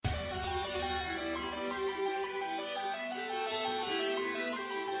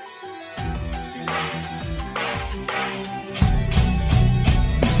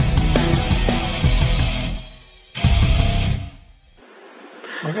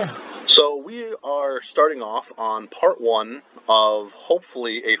So we are starting off on part one of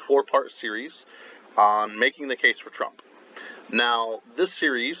hopefully a 4-part series on making the case for Trump. Now, this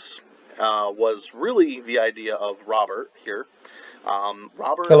series was really the idea of Robert here. Hello.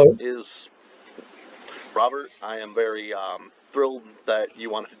 Robert, I am very thrilled that you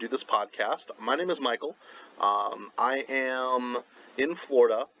wanted to do this podcast. My name is Michael. I am in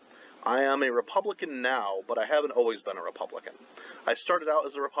Florida. I am a Republican now, but I haven't always been a Republican. I started out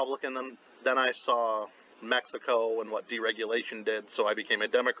as a Republican, then I saw Mexico and what deregulation did, so I became a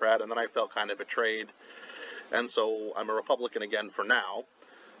Democrat, and then I felt kind of betrayed. And so I'm a Republican again for now.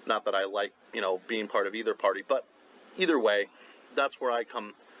 Not that I like, being part of either party, but either way, that's where I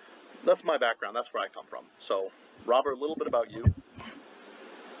come. That's my background. That's where I come from. So, Robert, a little bit about you.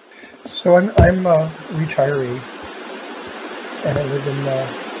 So I'm a retiree, and I live in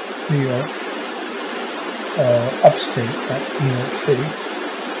New York, upstate, not New York City.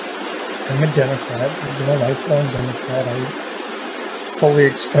 I'm a Democrat. I've been a lifelong Democrat. I fully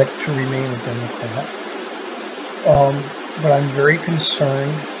expect to remain a Democrat. But I'm very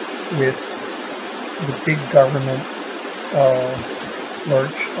concerned with the big government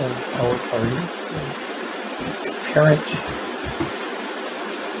lurch of our party, the apparent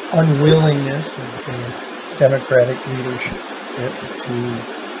unwillingness of the Democratic leadership to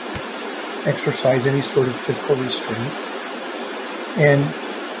exercise any sort of fiscal restraint. And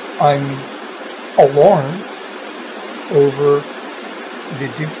I'm alarmed over the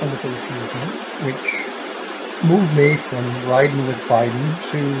defund the police movement, which moved me from riding with Biden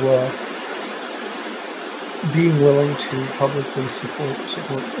to being willing to publicly support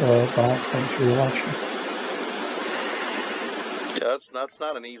Donald Trump's re-election. Yeah, that's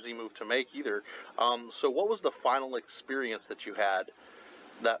not an easy move to make either. So what was the final experience that you had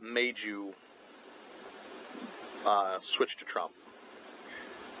that made you switch to Trump?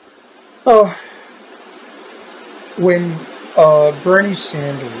 When Bernie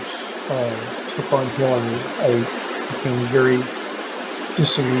Sanders took on Hillary, I became very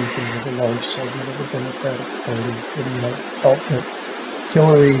disillusioned with a large segment of the Democratic Party. I felt that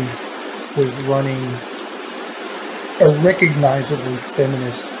Hillary was running a recognizably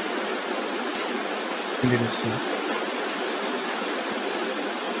feminist candidacy.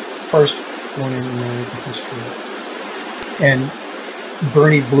 First one in American history. And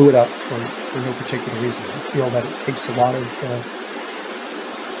Bernie blew it up for no particular reason. I feel that it takes a lot of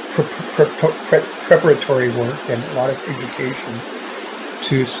preparatory work and a lot of education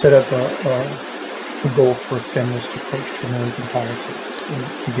to set up a goal for a feminist approach to American politics. And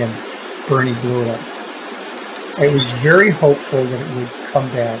again, Bernie blew it up. I was very hopeful that it would come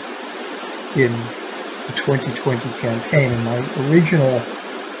back in the 2020 campaign, and my original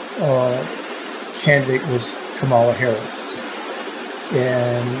candidate was Kamala Harris.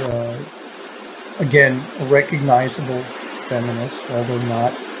 And again, a recognizable feminist, although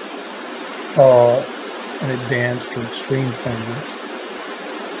not an advanced or extreme feminist.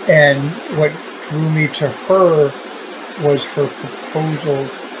 And what drew me to her was her proposal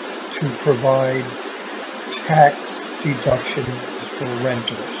to provide tax deductions for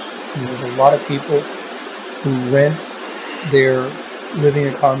renters. And there's a lot of people who rent their living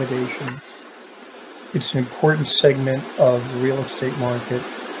accommodations. It's an important segment of the real estate market,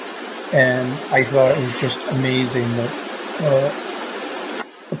 and I thought it was just amazing that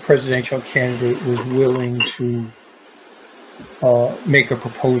a presidential candidate was willing to make a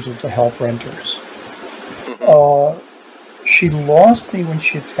proposal to help renters. She lost me when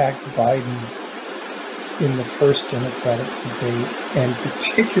she attacked Biden in the first Democratic debate, and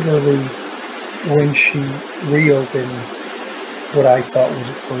particularly when she reopened what I thought was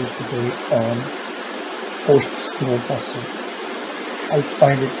a closed debate on forced school busing. I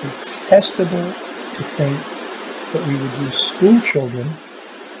find it detestable to think that we would use school children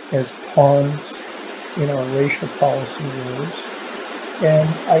as pawns in our racial policy wars. And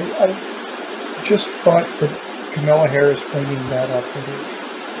I just thought that Kamala Harris bringing that up in a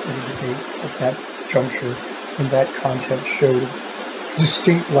debate at that juncture, in that context, showed a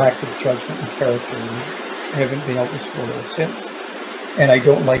distinct lack of judgment and character. And I haven't been able to sort her since. And I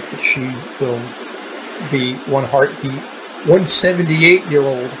don't like that she will be one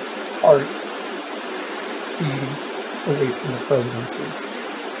 78-year-old heart beating away from the presidency.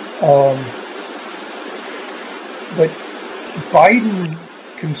 But Biden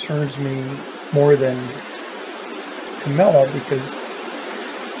concerns me more than Kamala because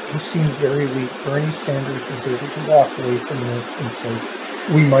he seems very weak. Bernie Sanders was able to walk away from this and say,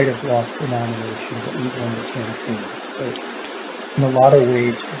 we might have lost the nomination, but we won the campaign. So in a lot of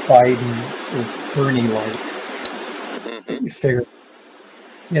ways, Biden is Bernie-like. You figure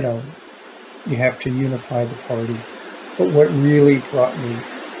you know, you have to unify the party. But what really brought me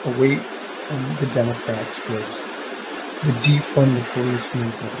away from the Democrats was the defund the police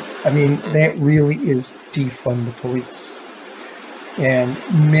movement. I mean, that really is defund the police. And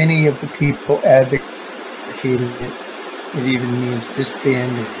many of the people advocating it even means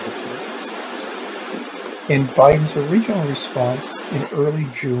disbanding the police. And Biden's original response in early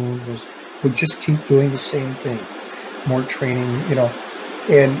June was, we'll just keep doing the same thing. More training,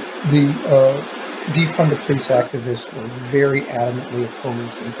 and the defund the police activists were very adamantly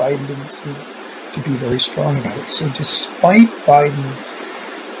opposed, and Biden didn't seem to be very strong about it. So despite Biden's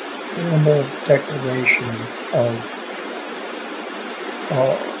formal declarations of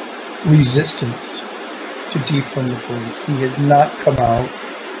resistance to defund the police, he has not come out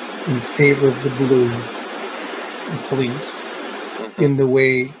in favor of the police, in the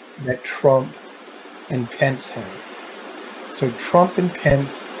way that Trump and Pence have. So Trump and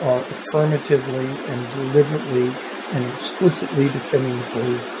Pence are affirmatively and deliberately and explicitly defending the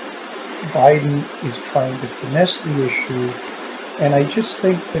police. Biden is trying to finesse the issue, and I just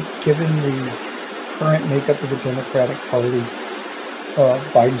think that given the current makeup of the Democratic Party,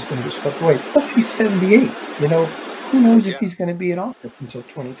 Biden's going to get swept away. Plus, he's 78. Who knows if he's going to be in office until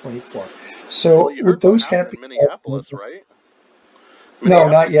 2024. So, with those happy... in Minneapolis, right? No,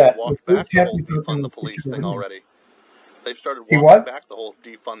 not yet. Walked back the whole defund the police thing already. They've started walking back the whole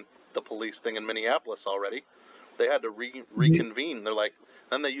defund the police thing in Minneapolis already. They had to reconvene. They're like,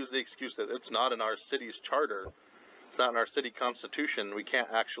 then they use the excuse that it's not in our city's charter. It's not in our city constitution. We can't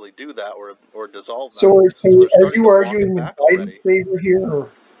actually do that or dissolve them. So are you arguing in Biden's favor here, or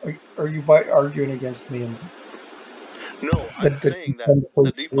are you arguing against me? No, I'm saying that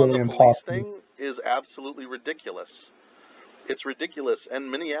the defund the police thing is absolutely ridiculous. It's ridiculous, and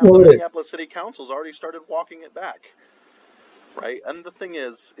Minneapolis City Council's already started walking it back. Right? And the thing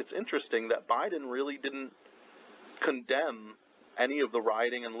is, it's interesting that Biden really didn't condemn any of the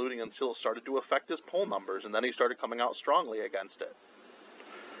rioting and looting until it started to affect his poll numbers, and then he started coming out strongly against it.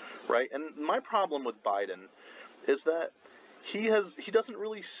 Right? And my problem with Biden is that he doesn't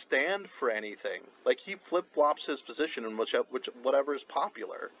really stand for anything. Like, he flip-flops his position in whatever is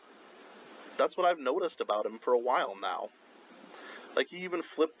popular. That's what I've noticed about him for a while now. Like, he even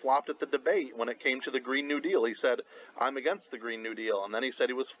flip-flopped at the debate when it came to the Green New Deal. He said, I'm against the Green New Deal. And then he said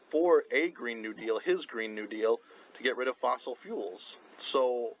he was for a Green New Deal, his Green New Deal, to get rid of fossil fuels.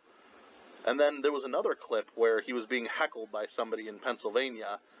 So, and then there was another clip where he was being heckled by somebody in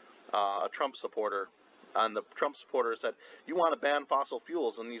Pennsylvania, a Trump supporter. And the Trump supporter said, you want to ban fossil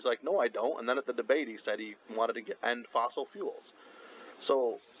fuels? And he's like, no, I don't. And then at the debate, he said he wanted to end fossil fuels.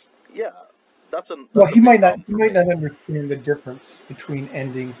 So, yeah. He might not understand the difference between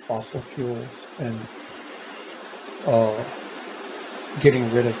ending fossil fuels and getting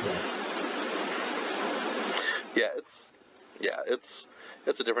rid of them.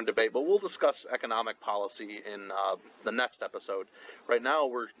 It's a different debate, but we'll discuss economic policy in the next episode. Right now,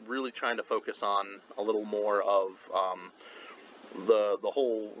 we're really trying to focus on a little more of the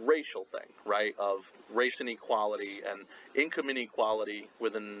whole racial thing, right, of race inequality and income inequality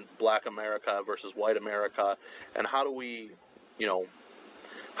within Black America versus white America, and how do we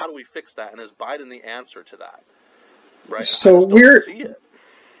fix that, and is Biden the answer to that, right? So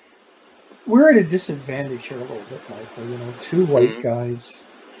we're at a disadvantage here a little bit, Michael. Two white guys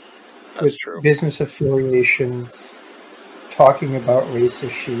with business affiliations talking about race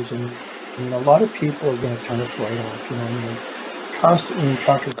issues, and a lot of people are going to turn us right off. Constantly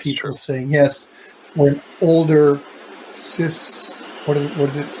encounter people saying, yes, for an older cisgendered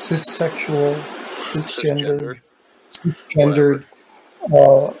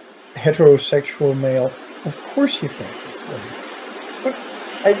heterosexual male, of course you think this way. But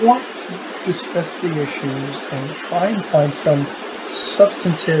I want to discuss the issues and try and find some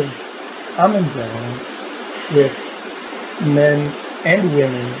substantive common ground with men and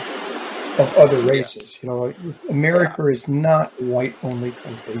women of other races. America is not a white-only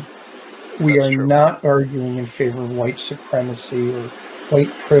country. We are not arguing in favor of white supremacy or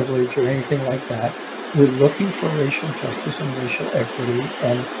white privilege or anything like that. We're looking for racial justice and racial equity,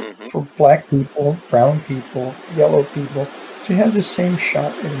 and for Black people, brown people, yellow people to have the same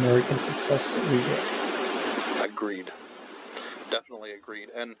shot at American success that we get. Agreed. Definitely agreed.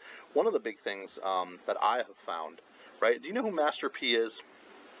 And one of the big things that I have found, right? Do you know who Master P is?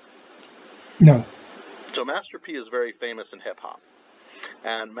 No. So Master P is very famous in hip-hop.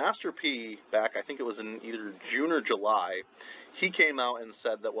 And Master P, back, I think it was in either June or July, he came out and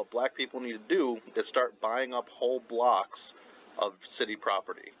said that what Black people need to do is start buying up whole blocks of city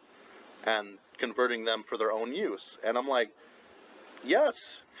property and converting them for their own use. And I'm like,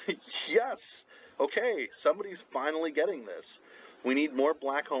 Yes, yes. Okay, somebody's finally getting this. We need more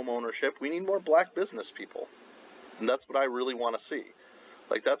black home ownership. We need more black business people. And that's what I really want to see.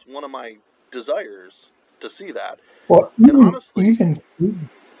 Like, that's one of my desires to see that. Well, And honestly,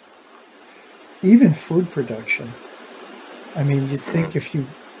 even food production. I mean, you think mhm, if you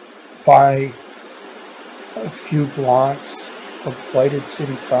buy a few blocks of blighted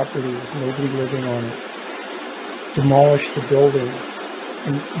city property with nobody living on it, demolish the buildings,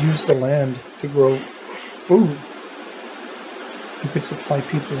 and use the land to grow food, you could supply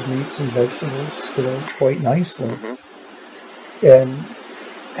people's meats and vegetables, quite nicely, mhm. and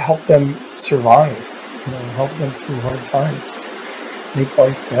help them survive. Help them through hard times, make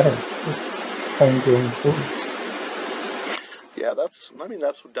life better with homegrown foods. Yeah, that's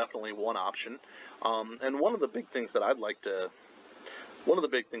definitely one option. And one of the big things I'd like to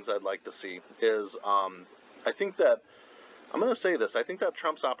see is, I think that I'm going to say this. I think that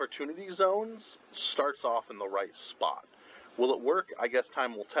Trump's opportunity zones starts off in the right spot. Will it work? I guess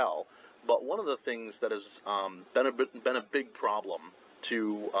time will tell. But one of the things that has been a big problem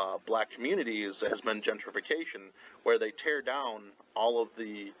to black communities has been gentrification, where they tear down all of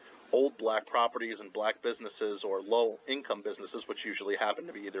the old black properties and black businesses or low income businesses, which usually happen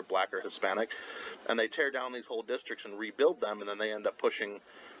to be either black or Hispanic, and they tear down these whole districts and rebuild them, and then they end up pushing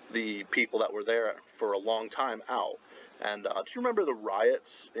the people that were there for a long time out. And do you remember the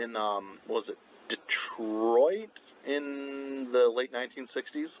riots in, was it Detroit in the late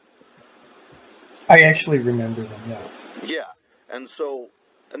 1960s? I actually remember them, yeah. Yeah. And so,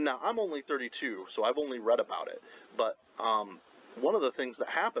 and now I'm only 32, so I've only read about it. But one of the things that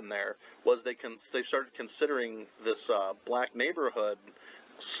happened there was they started considering this black neighborhood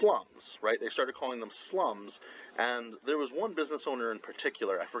slums, right? They started calling them slums, and there was one business owner in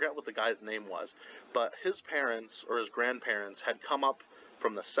particular. I forgot what the guy's name was, but his parents or his grandparents had come up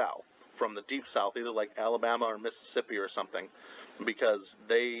from the South, from the deep South, either like Alabama or Mississippi or something, because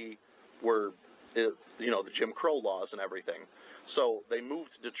they were, the Jim Crow laws and everything. So they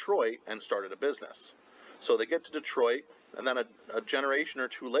moved to Detroit and started a business. So they get to Detroit, and then a generation or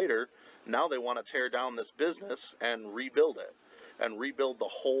two later, now they want to tear down this business and rebuild it, and rebuild the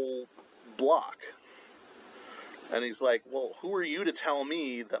whole block. And he's like, well, who are you to tell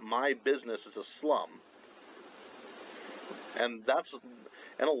me that my business is a slum? And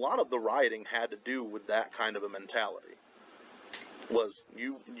a lot of the rioting had to do with that kind of a mentality. Was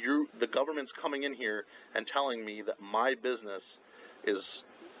the government's coming in here and telling me that my business is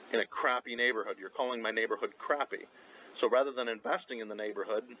in a crappy neighborhood. You're calling my neighborhood crappy. So rather than investing in the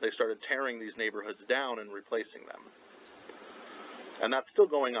neighborhood, they started tearing these neighborhoods down and replacing them. And that's still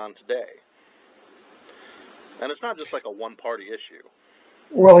going on today. And it's not just like a one-party issue.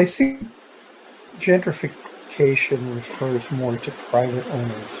 Well, I think gentrification refers more to private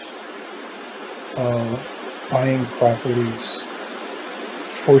owners buying properties,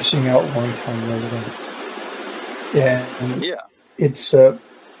 forcing out one-time residents, and Yeah. it's a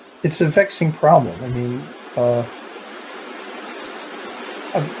vexing problem. I mean,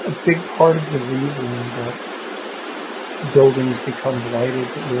 a big part of the reason that buildings become blighted,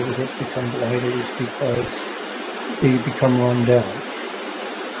 that neighborhoods become blighted, is because they become run down,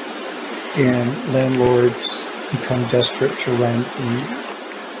 and landlords become desperate to rent,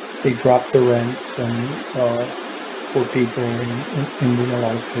 and they drop the rents, and poor people, and in a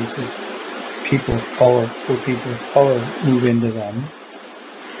lot of cases, poor people of color move into them,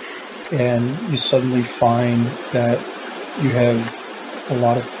 and you suddenly find that you have a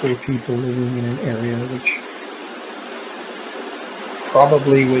lot of poor people living in an area which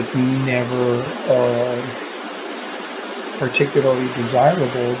probably was never particularly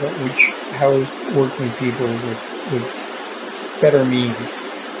desirable, but which housed working people with better means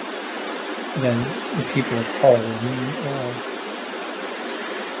than the people of color. I mean,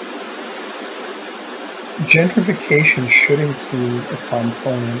 gentrification should include a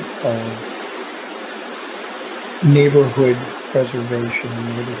component of neighborhood preservation and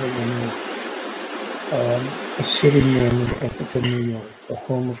neighborhood renewal. A city near me, Ithaca, New York, the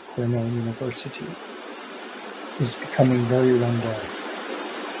home of Cornell University, is becoming very run down.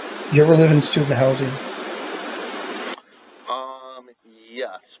 You ever live in student housing?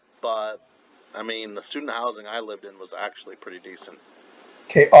 Yes, but I mean, the student housing I lived in was actually pretty decent.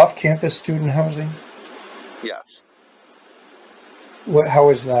 Okay, off-campus student housing? Yes. How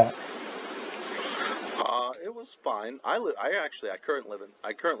is that? It was fine. I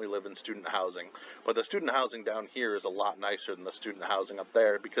currently live in student housing, but the student housing down here is a lot nicer than the student housing up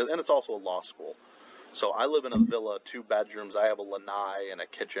there and it's also a law school. So I live in a villa, 2 bedrooms. I have a lanai and a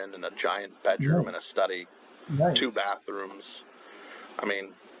kitchen and a giant bedroom and a study, Nice. 2 bathrooms. I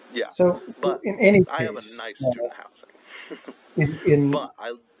mean, yeah. So, But in any I have a case, nice student housing. in But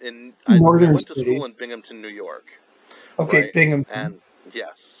I northern went to cities, school in Binghamton, New York, okay, right? And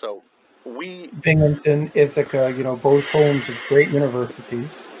yes, so Binghamton, Ithaca, both homes of great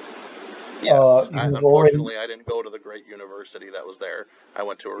universities. yes, Already, unfortunately I didn't go to the great university that was there. I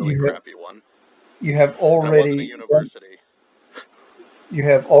went to a really you have, crappy one. you have And it wasn't a already university. you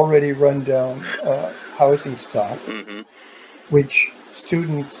have already run down housing stock, Mm-hmm. which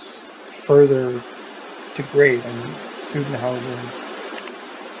students further degrade. I mean, student housing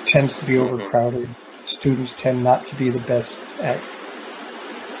tends to be overcrowded. Students tend not to be the best at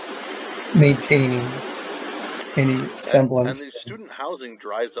maintaining any semblance. And the student housing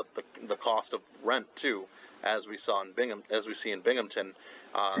drives up the cost of rent too, as we see in Binghamton.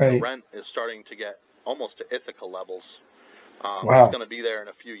 The rent is starting to get almost to Ithaca levels. Wow. It's going to be there in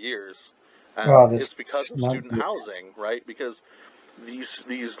a few years. And it's because of student good. housing, right? Because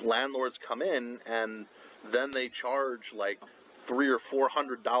these landlords come in and then they charge like $300 or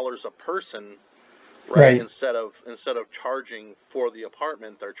 $400 a person, right? Instead of charging for the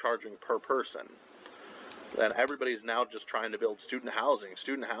apartment, they're charging per person. And everybody's now just trying to build student housing,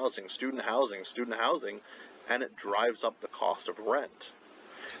 and it drives up the cost of rent.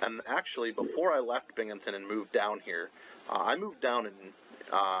 And actually, before I left Binghamton and moved down here, I moved down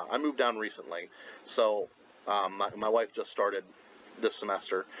recently. So my wife just started this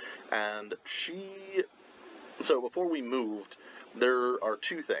semester, and so before we moved, there are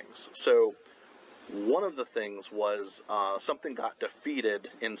two things. So one of the things was something got defeated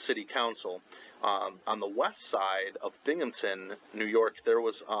in city council. On the west side of Binghamton, New York, there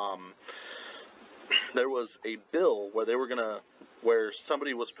was a bill where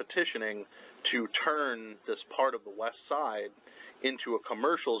somebody was petitioning to turn this part of the west side into a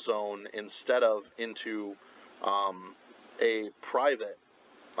commercial zone instead of into a private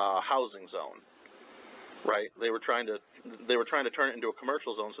housing zone. Right? They were trying to turn it into a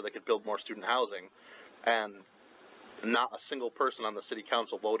commercial zone so they could build more student housing, and not a single person on the city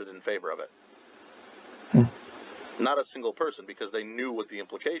council voted in favor of it. Not a single person, because they knew what the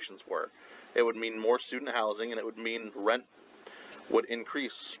implications were. It would mean more student housing, and it would mean rent would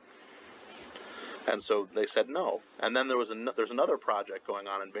increase. And so they said no. And then there's another project going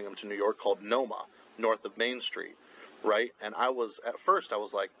on in Binghamton, New York called NOMA, north of Main Street, right? And at first I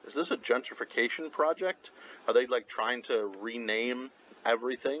was like, is this a gentrification project? Are they like trying to rename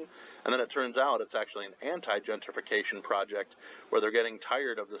everything? And then it turns out it's actually an anti-gentrification project where they're getting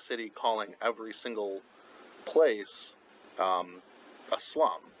tired of the city calling every single place a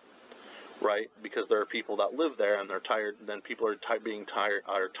slum, right? Because there are people that live there and they're tired. Then people are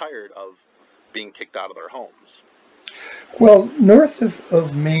tired of being kicked out of their homes. Well, north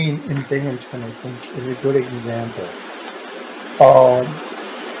of Maine in Binghamton, I think, is a good example.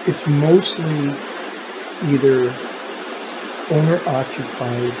 It's mostly either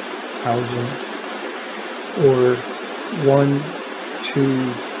owner-occupied housing or 1,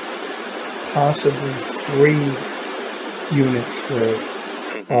 2, possibly 3 units where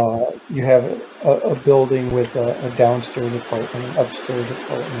you have a building with a downstairs apartment, an upstairs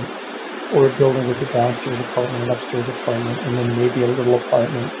apartment, or a building with a downstairs apartment, an upstairs apartment, and then maybe a little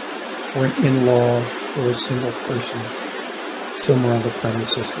apartment for an in-law or a single person somewhere on the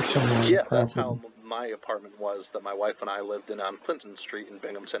premises or somewhere on the property. That's how my apartment was that my wife and I lived in on Clinton Street in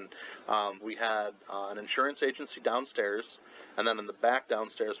Binghamton. We had an insurance agency downstairs, and then in the back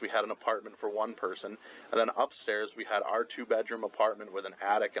downstairs we had an apartment for one person, and then upstairs we had our 2-bedroom apartment with an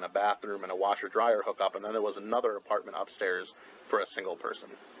attic and a bathroom and a washer-dryer hookup, and then there was another apartment upstairs for a single person.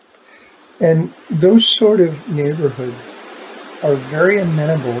 And those sort of neighborhoods are very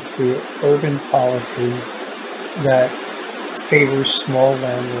amenable to urban policy that favors small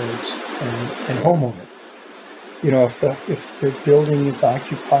landlords and homeowners. If the building is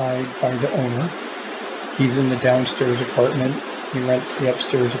occupied by the owner, he's in the downstairs apartment, he rents the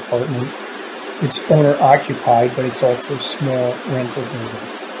upstairs apartment. It's owner occupied, but it's also a small rental building.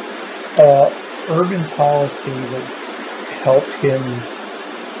 Urban policy that helped him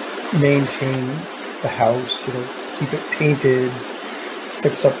maintain the house, keep it painted,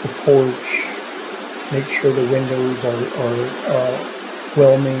 fix up the porch, make sure the windows are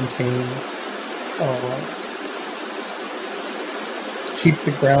well maintained, keep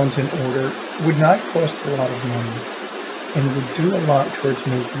the grounds in order, would not cost a lot of money and would do a lot towards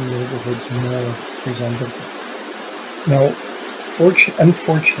making neighborhoods more presentable. Now,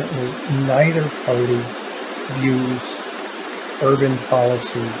 unfortunately, neither party views urban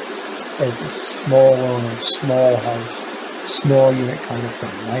policy as a small owner, small house, small unit kind of thing.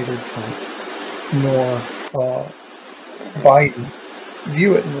 Neither Trump nor Biden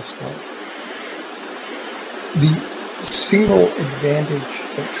view it in this way. The single advantage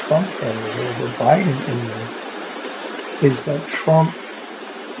that Trump has over Biden in this is that Trump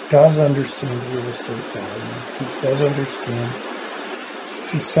does understand real estate values. He does understand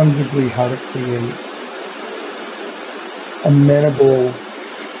to some degree how to create amenable,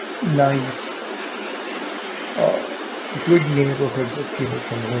 nice, good neighborhoods that people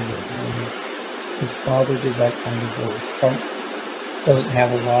can live in. And his father did that kind of work. Trump doesn't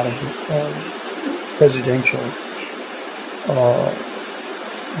have a lot of residential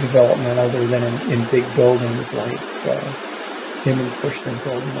development other than in big buildings like him and Kushner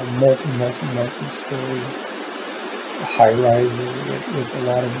building multi-story high-rises with a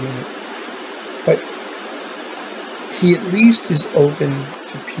lot of units. But he at least is open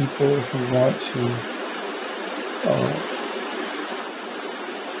to people who want to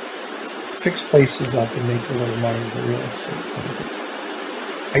fix places up and make a little money in the real estate market.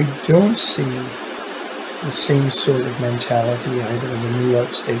 I don't see the same sort of mentality either in the New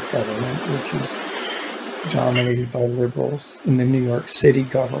York State government, which is dominated by liberals, in the New York City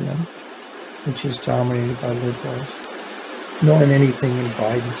government, which is dominated by liberals, nor in anything in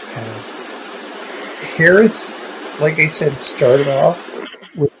Biden's past. Harris, like I said, started off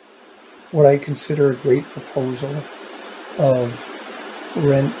with what I consider a great proposal of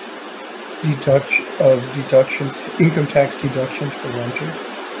rent deductions, income tax deductions for renters.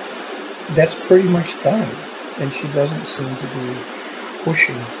 That's pretty much done, and she doesn't seem to be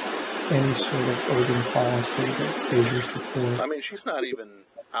pushing any sort of urban policy that favors the poor. I mean, she's not even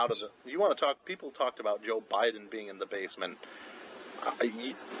out of the... You want to talk... People talked about Joe Biden being in the basement.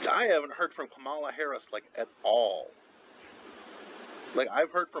 I haven't heard from Kamala Harris, like, at all. Like,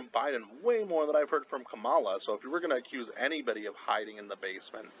 I've heard from Biden way more than I've heard from Kamala, so if you were going to accuse anybody of hiding in the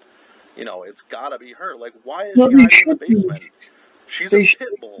basement, you know, it's got to be her. Like, why is she hiding in the basement? She's a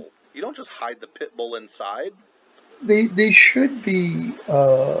pit bull. You don't just hide the pit bull inside. They should be,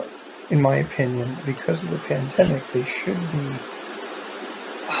 in my opinion, because of the pandemic, they should be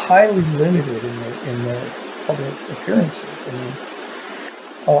highly limited in their public appearances. I mean,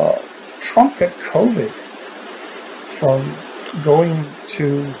 Trump got COVID from going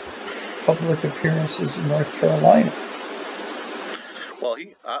to public appearances in North Carolina. Well,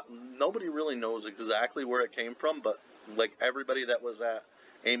 nobody really knows exactly where it came from, but like everybody that was at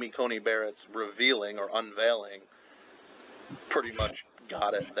Amy Coney Barrett's revealing or unveiling pretty much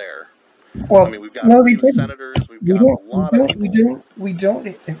got it there. Well, I mean, we've got a few senators, we've got a lot of people. We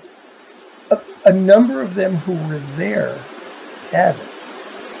don't. A number of them who were there have it.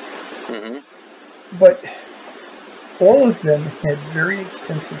 Mm-hmm. But all of them had very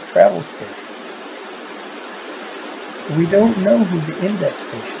extensive travel schedules. We don't know who the index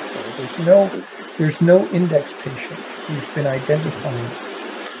patients are. There's no index patient who's been identified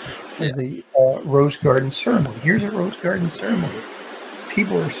for the Rose Garden ceremony. Here's a Rose Garden ceremony. These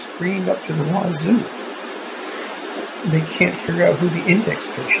people are screened up to the wazoo. They can't figure out who the index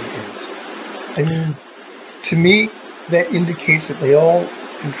patient is. I mean, to me, that indicates that they all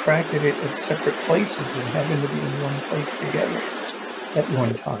contracted it at separate places and happened to be in one place together at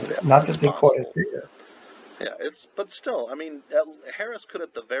one time. Yeah, not that they caught it there. Yeah, but still, I mean, Harris could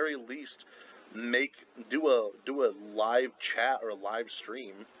at the very least do a live chat or a live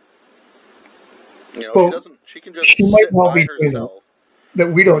stream. You know, well, she can just she might sit well by be herself.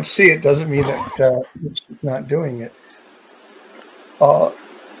 That we don't see it doesn't mean that she's not doing it. I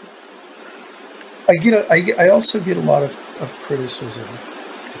also get a lot of criticism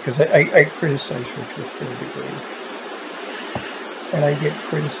because I criticize her to a fair degree. And I get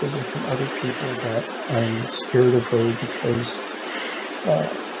criticism from other people that I'm scared of her because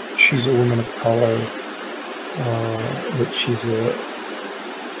she's a woman of color, that she's a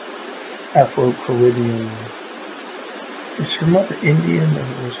Afro-Caribbean. Is her mother Indian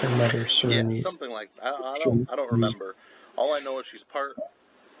or was her mother Surinese? Yeah, something like that. I don't remember. All I know is she's part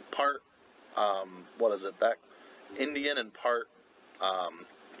what is it? That Indian and part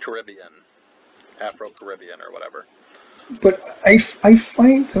Caribbean, Afro-Caribbean or whatever. But I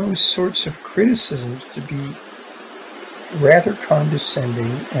find those sorts of criticisms to be rather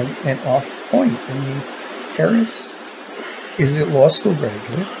condescending and off point. I mean, Harris is a law school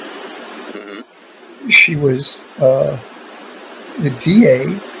graduate. Mm-hmm. She was the DA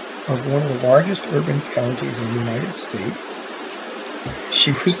of one of the largest urban counties in the United States.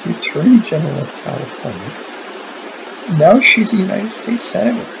 She was the Attorney General of California. Now she's a United States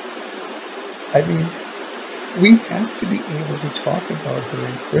Senator. I mean, we have to be able to talk about her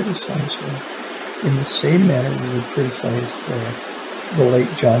and criticize her in the same manner we would criticize the late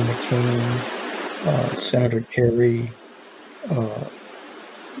John McCain, Senator Kerry,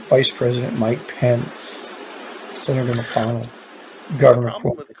 Vice President Mike Pence, Senator McConnell, The Governor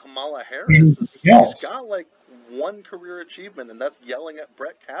problem Cuomo, with Kamala Harris is anything she's else. got like one career achievement, and that's yelling at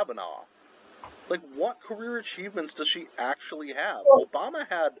Brett Kavanaugh. Like, what career achievements does she actually have? Obama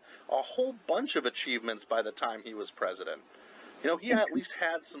had a whole bunch of achievements by the time he was president. You know, he at least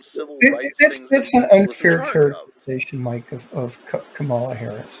had some civil rights things. That's an that he was in unfair charge of. characterization, Mike, of Kamala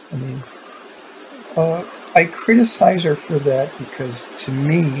Harris. I mean, I criticize her for that because, to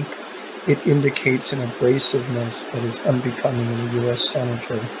me, it indicates an abrasiveness that is unbecoming in a U.S.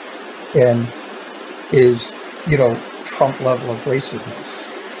 senator and is, Trump-level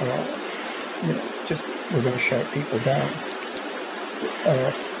abrasiveness. Just we're going to shut people down.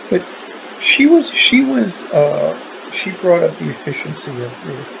 But she brought up the efficiency of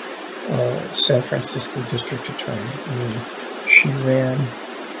the San Francisco district attorney. I mean, she ran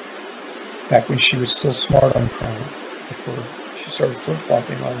back when she was still smart on crime, before she started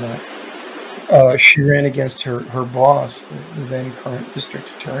flip-flopping on that. She ran against her boss, the then current district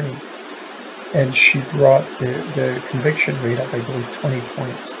attorney, and she brought the conviction rate up, I believe, 20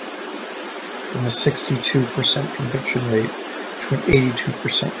 points, from a 62% conviction rate to an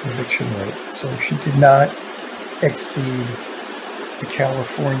 82% conviction rate. So she did not exceed the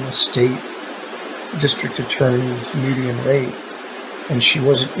California state district attorney's median rate, and she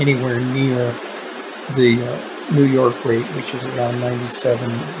wasn't anywhere near the New York rate, which is around 97,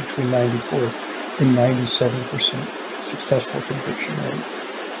 between 94 and 97% successful conviction rate.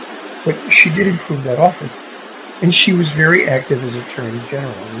 But she did improve that office. And she was very active as Attorney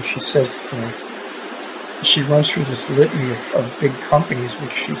General. I mean, she says, she runs through this litany of big companies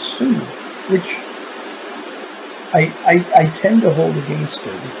which she sued, which I tend to hold against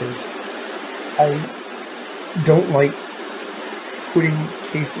her because I don't like putting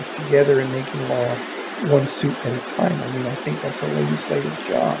cases together and making law one suit at a time. I mean, I think that's a legislative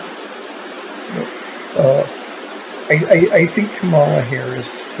job. But I think Kamala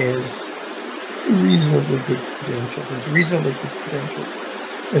Harris has reasonably good credentials,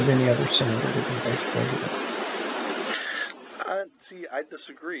 as any other senator to be vice president. See, I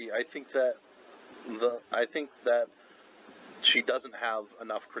disagree. I think that she doesn't have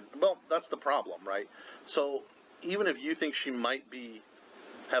enough. Well, that's the problem, right? So even if you think she might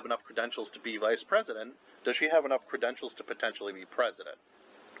have enough credentials to be vice president, does she have enough credentials to potentially be president?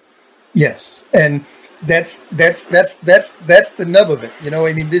 Yes, and that's the nub of it.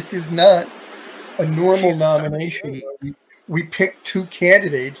 I mean, this is not a normal nomination. We pick two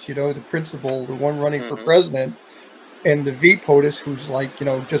candidates, the principal, the one running for president, and the V POTUS, who's like,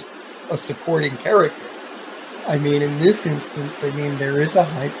 just a supporting character. I mean, in this instance, there is a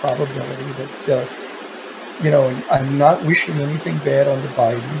high probability that, and I'm not wishing anything bad on the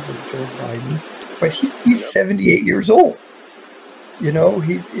Bidens or Joe Biden, but he's 78 years old. You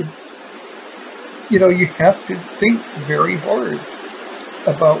have to think very hard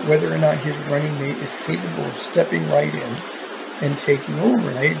about whether or not his running mate is capable of stepping right in and taking over.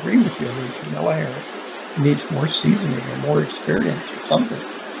 And I agree with you. I mean, Kamala Harris needs more seasoning or more experience or something.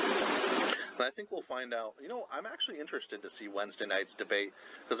 And I think we'll find out. I'm actually interested to see Wednesday night's debate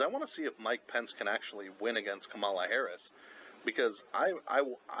because I want to see if Mike Pence can actually win against Kamala Harris, because I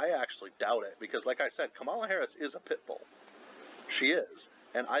actually doubt it, because like I said, Kamala Harris is a pit bull. She is.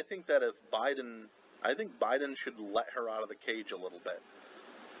 And I think that if Biden should let her out of the cage a little bit.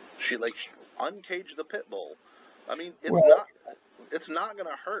 She uncage the pit bull. I mean, it's not going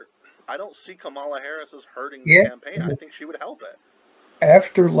to hurt. I don't see Kamala Harris as hurting the campaign. I think she would help it.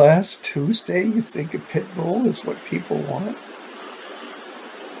 After last Tuesday, you think a pit bull is what people want?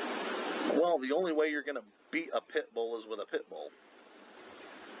 Well, the only way you're going to beat a pit bull is with a pit bull.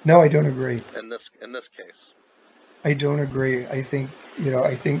 No, I don't agree. In this case, I don't agree. I think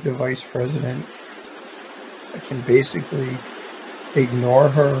the vice president can basically ignore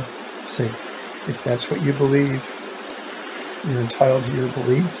her, say, if that's what you believe, you're entitled to your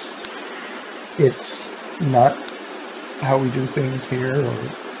beliefs. It's not how we do things here,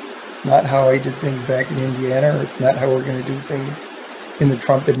 or it's not how I did things back in Indiana, or it's not how we're going to do things in the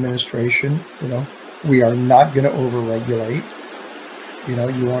Trump administration. We are not going to overregulate.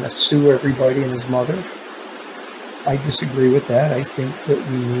 You want to sue everybody and his mother. I disagree with that. I think that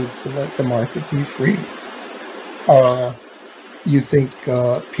we need to let the market be free. You think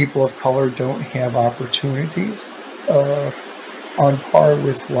people of color don't have opportunities on par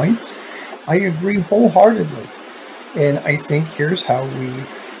with whites? I agree wholeheartedly. And I think here's how we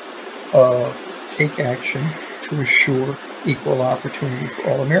take action to assure equal opportunity for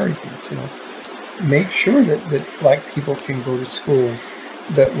all Americans. Make sure that black people can go to schools.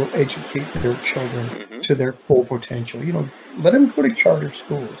 that will educate their children Mhm. to their full potential. Let them go to charter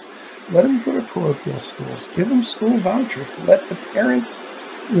schools. Let them go to parochial schools. Give them school vouchers. Let the parents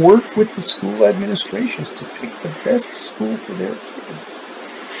work with the school administrations to pick the best school for their kids.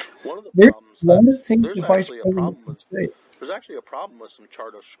 One of the There's problems a lot of things there's the vice actually a president problem can with say. there's actually a problem with some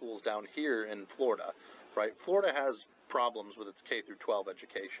charter schools down here in Florida, right? Florida has problems with its K through 12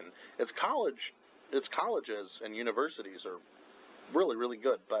 education. Its colleges and universities are really, really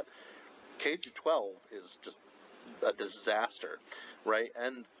good, but K through 12 is just a disaster, right?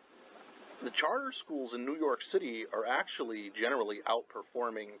 And the charter schools in New York City are actually generally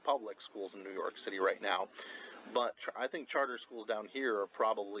outperforming public schools in New York City right now. But I think charter schools down here are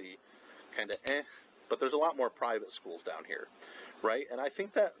probably kind of but there's a lot more private schools down here, right? And I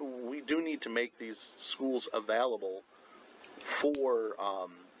think that we do need to make these schools available for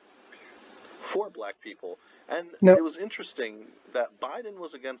black people. And No, it was interesting that Biden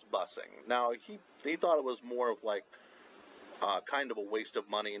was against busing. Now he thought it was more of like kind of a waste of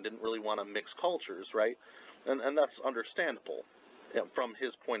money and didn't really want to mix cultures, right? And that's understandable from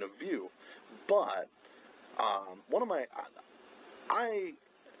his point of view. But one of my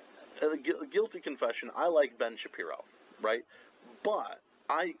guilty confession, I like Ben Shapiro, right? But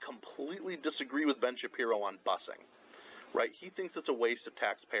I completely disagree with Ben Shapiro on busing, right? He thinks it's a waste of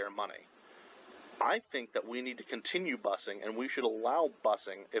taxpayer money. I think that we need to continue busing, and we should allow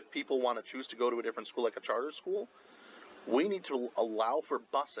busing if people want to choose to go to a different school, like a charter school. We need to allow for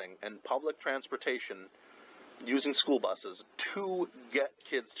busing and public transportation using school buses to get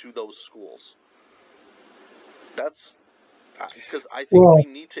kids to those schools. That's because I think well, we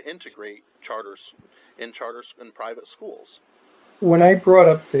need to integrate charters in private schools. when I brought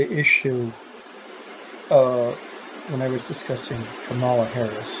up the issue, when I was discussing Kamala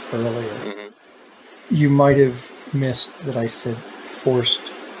Harris earlier, Mm-hmm. you might have missed that I said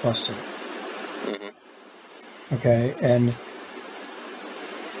forced busing. Mm-hmm. Okay, and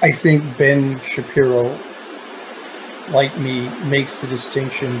I think Ben Shapiro, like me, makes the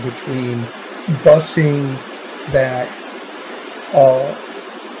distinction between busing that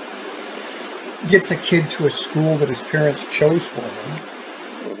gets a kid to a school that his parents chose for him,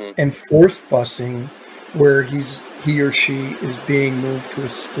 Mm-hmm. and forced busing where he or she is being moved to a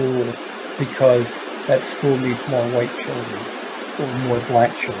school because that school needs more white children or more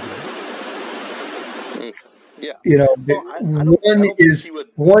black children. Yeah. One I don't think is he would.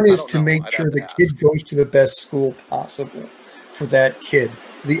 one I is don't to know. make I'd sure have to the ask. kid goes to the best school possible for that kid.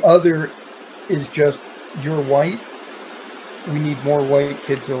 The other is just, you're white. We need more white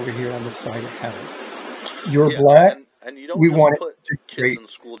kids over here on the side of town. You're Yeah, black. and you don't We just want put to kids create in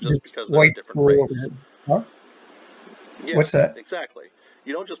school just this because they're a white different school. race. Huh? Yeah, What's that? exactly.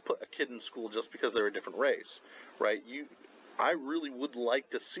 You don't just put a kid in school just because they're a different race, right? I really would like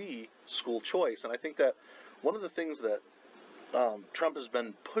to see school choice, and I think that one of the things that Trump has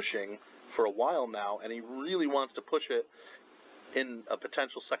been pushing for a while now, and he really wants to push it in a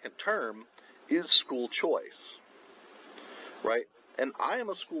potential second term, is school choice, right? And I am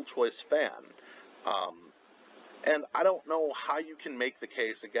a school choice fan, and I don't know how you can make the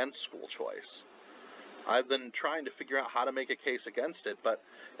case against school choice. I've been trying to figure out how to make a case against it, but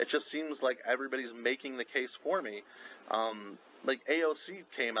it just seems like everybody's making the case for me. Like AOC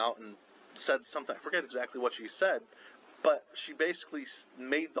came out and said something, I forget exactly what she said, but she basically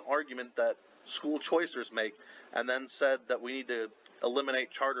made the argument that school choicers make, and then said that we need to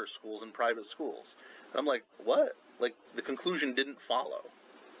eliminate charter schools and private schools. And I'm like, what? Like, the conclusion didn't follow.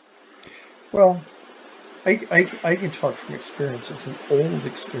 Well, I can talk from experience. It's an old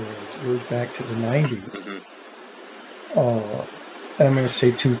experience. It goes back to the 90s. Mm-hmm. And I'm going to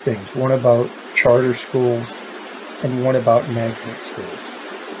say two things. One about charter schools and one about magnet schools.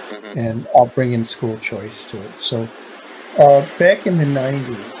 Mm-hmm. And I'll bring in school choice to it. So back in the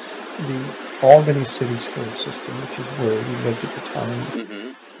 90s, the Albany City School System, which is where we lived at the time,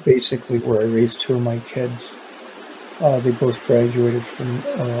 Mm-hmm. basically where I raised two of my kids, they both graduated from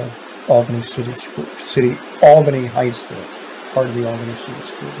Albany Albany High School, part of the Albany City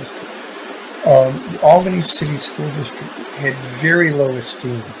School District. The Albany City School District had very low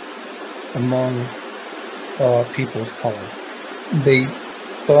esteem among people of color. They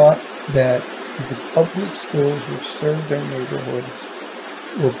thought that the public schools which served their neighborhoods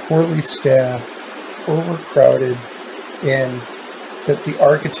were poorly staffed, overcrowded, and that the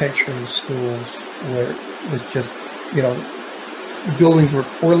architecture in the schools was just, the buildings were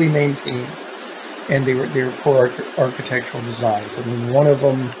poorly maintained, and they were poor architectural designs. I mean, one of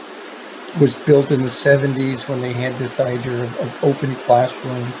them was built in the 70s when they had this idea of open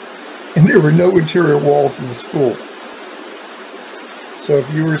classrooms, and there were no interior walls in the school. So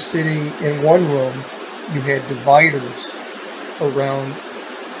if you were sitting in one room, you had dividers around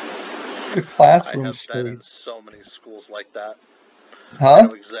the I classroom have been in space. so many schools like that. I Huh?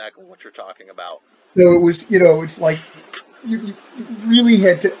 know exactly what you're talking about. So it was, it's like you really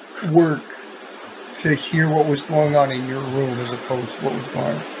had to work to hear what was going on in your room as opposed to what was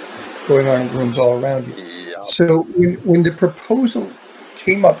going on in rooms all around you. Yeah. So when the proposal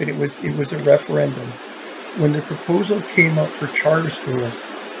came up, and it was a referendum, when the proposal came up for charter schools,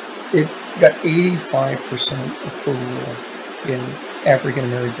 it got 85% approval in African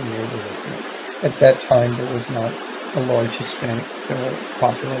American neighborhoods. And at that time, there was not a large Hispanic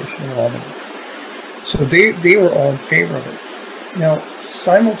population in Albany. So they were all in favor of it. Now,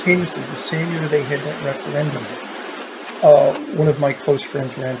 simultaneously, the same year they had that referendum, one of my close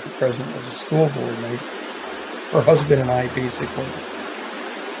friends ran for president of the school board, and her husband and I basically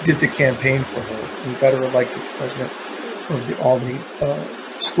did the campaign for her and got her elected president of the Albany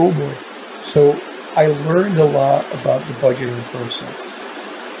school board. So I learned a lot about the budgeting process.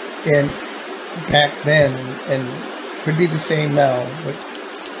 And back then, and could be the same now, but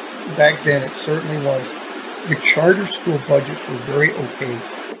back then it certainly was, the charter school budgets were very opaque.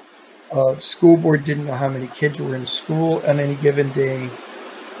 The school board didn't know how many kids were in school on any given day.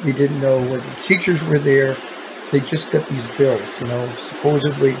 They didn't know whether the teachers were there. They just got these bills.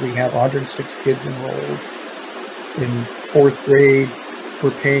 Supposedly we have 106 kids enrolled in fourth grade.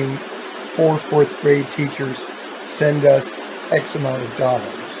 We're paying 4 fourth grade teachers send us X amount of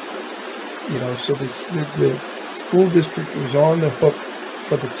dollars. So the school district was on the hook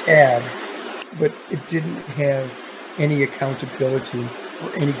for the tab, but it didn't have any accountability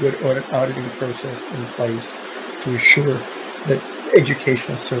or any good auditing process in place to assure that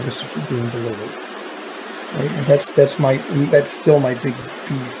educational services are being delivered. Right? And that's still my big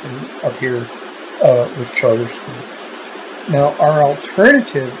beef up here with charter schools. Now, our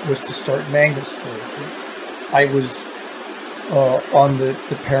alternative was to start magnet schools. I was on the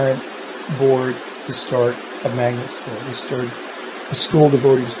parent board to start a magnet school. We started a school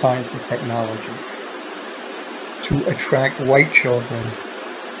devoted to science and technology to attract white children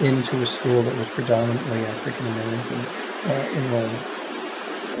into a school that was predominantly African American enrollment.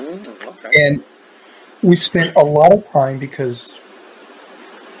 Okay. And we spent a lot of time because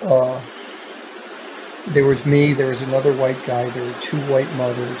there was me, there was another white guy, there were 2 white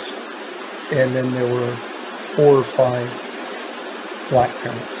mothers, and then there were 4 or 5 black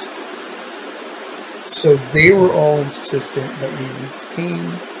parents. So they were all insistent that we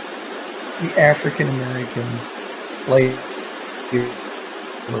retain the African American flavor.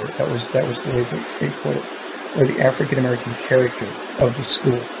 That was the way they put it, or the African American character of the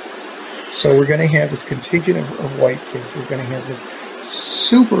school. So we're going to have this contingent of white kids. We're going to have this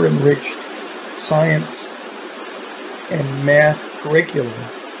super enriched science and math curriculum,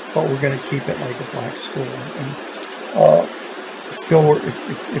 but we're going to keep it like a black school. And Phil,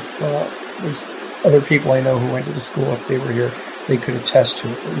 if there's other people I know who went to the school, if they were here, they could attest to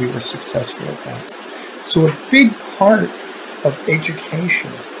it, that we were successful at that. So a big part of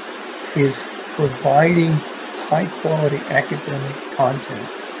education is providing high-quality academic content,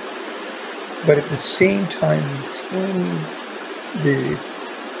 but at the same time retaining the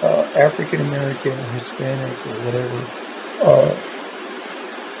African-American or Hispanic or whatever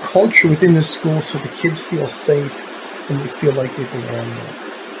culture within the school so the kids feel safe and they feel like they belong there.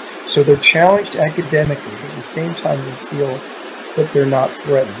 So they're challenged academically, but at the same time they feel that they're not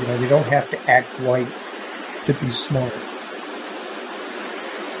threatened. They don't have to act white to be smart.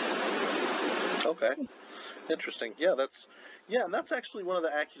 Okay. Interesting. And that's actually one of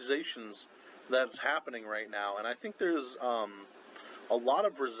the accusations that's happening right now. And I think there's a lot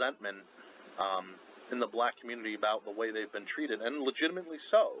of resentment in the black community about the way they've been treated, and legitimately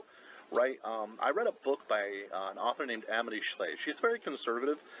so, right? I read a book by an author named Amity Shlaes. She's very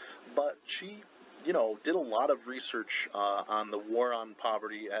conservative, but she, did a lot of research on the war on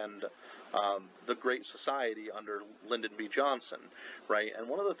poverty and the Great Society under Lyndon B. Johnson, right? And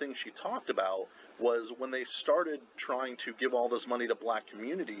one of the things she talked about was when they started trying to give all this money to black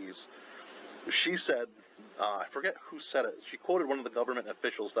communities, she said, I forget who said it, she quoted one of the government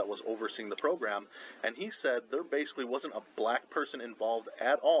officials that was overseeing the program, and he said there basically wasn't a black person involved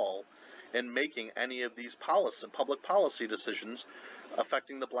at all in making any of these public policy decisions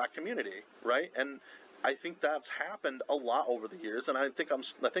affecting the black community, right? And I think that's happened a lot over the years, and I think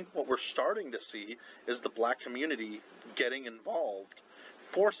what we're starting to see is the black community getting involved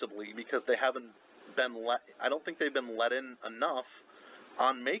forcibly because they haven't been I don't think they've been let in enough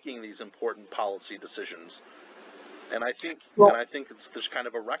on making these important policy decisions. And I think there's kind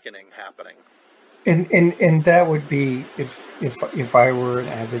of a reckoning happening. And that would be if I were an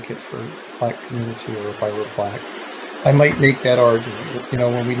advocate for the black community, or if I were black, I might make that argument. That,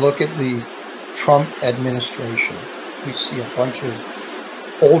 when we look at the Trump administration, we see a bunch of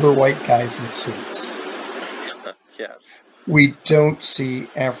older white guys in suits. Yes. We don't see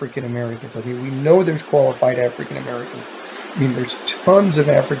African Americans. I mean, we know there's qualified African Americans. I mean, there's tons of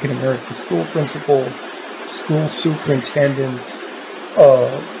African American school principals, school superintendents,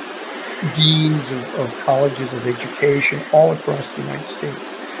 deans of colleges of education all across the United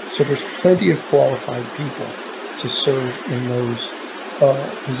States. So there's plenty of qualified people to serve in those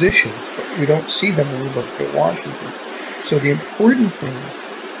positions, but we don't see them when we look at Washington. So the important thing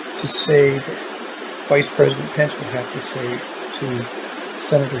to say that Vice President Pence would have to say to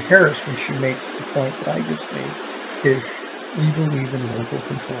Senator Harris when she makes the point that I just made is, we believe in local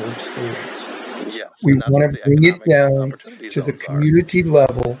control of schools. Yes, we want to bring it down to the community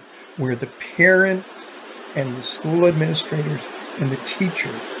level, where the parents and the school administrators and the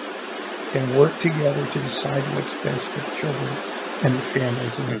teachers can work together to decide what's best for the children and the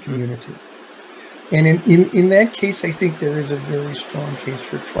families in the community. And in that case, I think there is a very strong case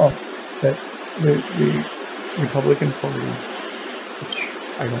for Trump, that the Republican Party, which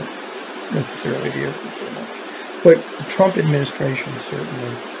I don't necessarily agree with so much, but the Trump administration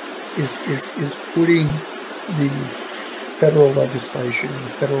certainly is putting the federal legislation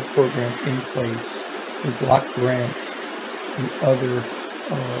and federal programs in place, the block grants and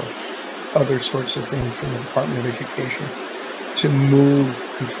other sorts of things from the Department of Education, to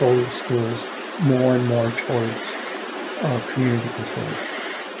move control of schools more and more towards community control.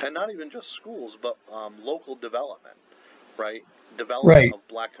 And not even just schools, but local development, right? Development of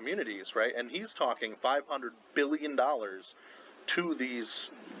black communities, right? And he's talking $500 billion to these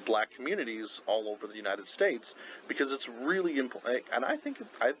black communities all over the United States, because it's really important, and I think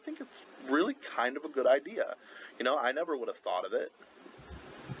it's really kind of a good idea. I never would have thought of it.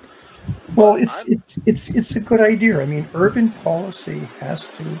 Well, it's a good idea. I mean, urban policy has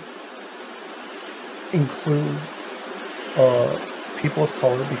to include people of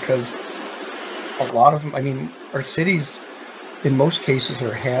color, because a lot of them, I mean, our cities in most cases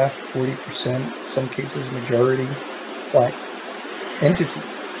are half, 40%, some cases majority black entity.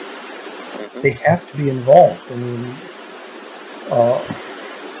 They have to be involved. I mean,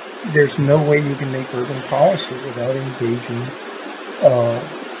 there's no way you can make urban policy without engaging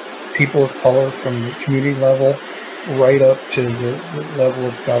people of color from the community level right up to the level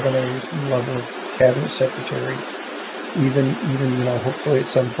of governors and level of cabinet secretaries, even hopefully at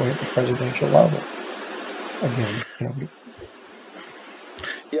some point at the presidential level. Again,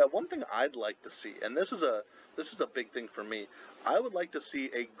 Yeah, one thing I'd like to see, and this is a big thing for me, I would like to see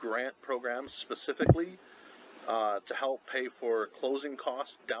a grant program specifically to help pay for closing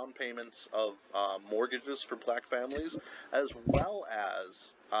costs, down payments of mortgages for black families, as well as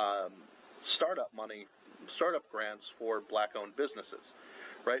startup grants for black-owned businesses,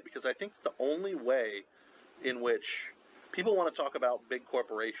 right? Because I think the only way in which people want to talk about big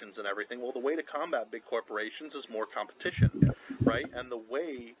corporations and everything, well, the way to combat big corporations is more competition, right? And the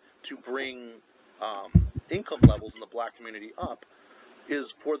way to bring income levels in the black community up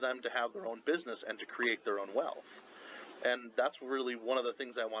is for them to have their own business and to create their own wealth. And that's really one of the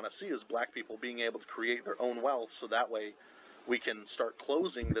things I want to see, is black people being able to create their own wealth, so that way we can start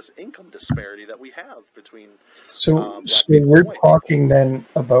closing this income disparity that we have between So we're talking then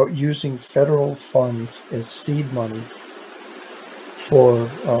about using federal funds as seed money for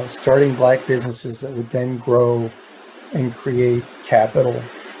starting black businesses that would then grow and create capital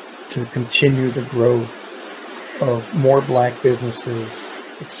to continue the growth of more black businesses,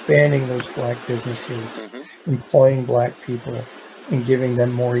 expanding those black businesses, employing black people, and giving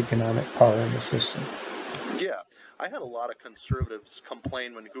them more economic power in the system. Yeah, I had a lot of conservatives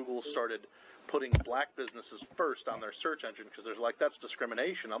complain when Google started putting black businesses first on their search engine, because they're like, that's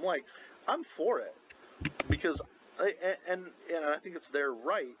discrimination. I'm like, I'm for it, because and I think it's their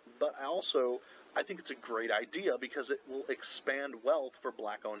right, but I think it's a great idea, because it will expand wealth for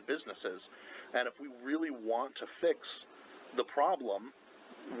black-owned businesses. And if we really want to fix the problem,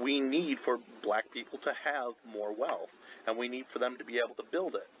 we need for black people to have more wealth, and we need for them to be able to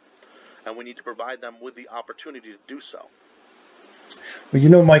build it, and we need to provide them with the opportunity to do so.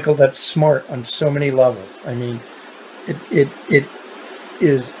 Well, Michael, that's smart on so many levels. I mean, it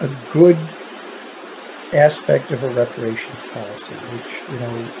is a good aspect of a reparations policy, which,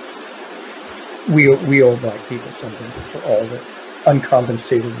 we owe black people something for all the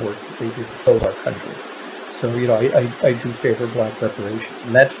uncompensated work that they did to build our country. So, I do favor black reparations,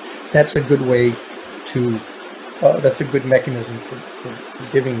 and that's a good way to that's a good mechanism for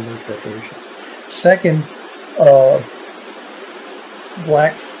giving those reparations. Second, uh,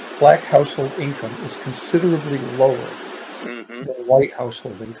 black household income is considerably lower Mm-hmm. than white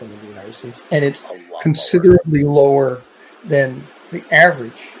household income in the United States, and it's A lot lower. considerably lower than the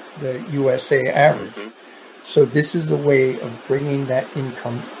average, the USA average. Mhm. So this is a way of bringing that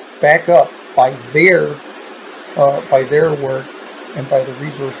income back up by their work and by the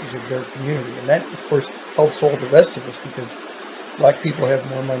resources of their community, and that, of course, helps all the rest of us because black people have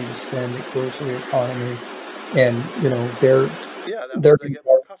more money to spend. It grows the economy, and they're Yeah, that means they get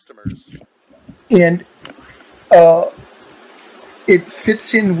more customers. and it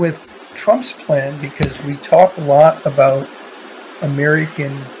fits in with Trump's plan because we talk a lot about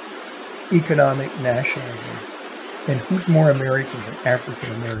American economic nationalism, and who's more American than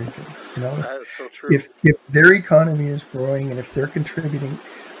African Americans? That is so true. If their economy is growing and if they're contributing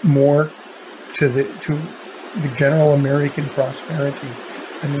more to the general American prosperity,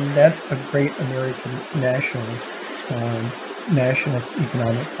 I mean that's a great American nationalist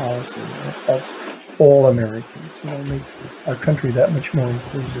economic policy that helps all Americans. Makes our country that much more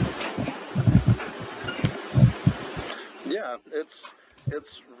inclusive. Yeah,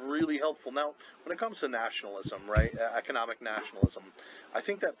 it's really helpful. Now, when it comes to nationalism, right, economic nationalism, I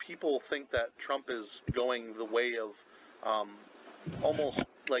think that people think that Trump is going the way of almost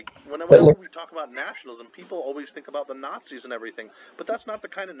like whenever we talk about nationalism, people always think about the Nazis and everything, but that's not the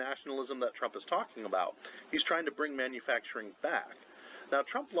kind of nationalism that Trump is talking about. He's trying to bring manufacturing back. Now,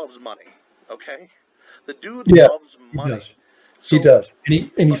 Trump loves money, okay? The dude loves money. He does.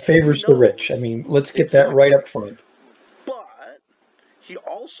 And he favors the rich. I mean, let's get that right up front. But he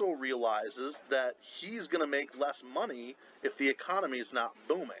also realizes that he's going to make less money if the economy is not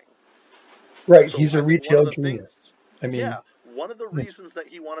booming. Right. So he's a retail genius. One of the reasons that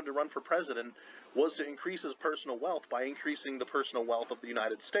he wanted to run for president was to increase his personal wealth by increasing the personal wealth of the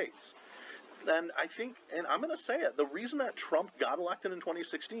United States. And I think, and I'm going to say it, the reason that Trump got elected in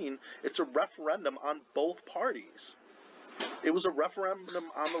 2016, it's a referendum on both parties. It was a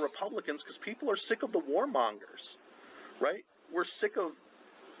referendum on the Republicans because people are sick of the warmongers, right? We're sick of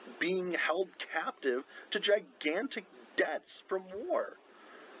being held captive to gigantic debts from war.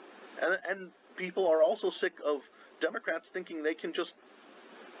 And people are also sick of Democrats thinking they can just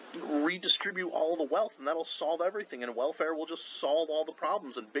redistribute all the wealth and that'll solve everything, and welfare will just solve all the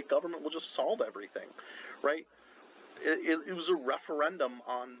problems, and big government will just solve everything, right? It was a referendum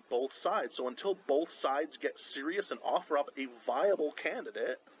on both sides. So until both sides get serious and offer up a viable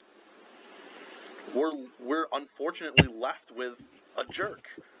candidate, we're unfortunately left with a jerk.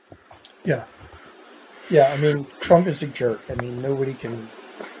 Yeah. I mean, Trump is a jerk. I mean, nobody can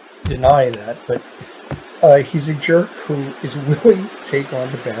deny that, but he's a jerk who is willing to take on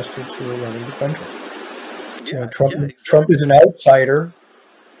the bastards who are running the country. Exactly. Trump is an outsider.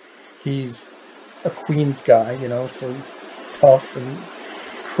 He's a Queens guy, so he's tough and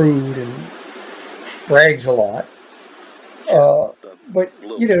crude and brags a lot. But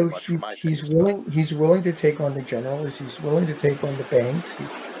he's willing to take on the generals. He's willing to take on the banks.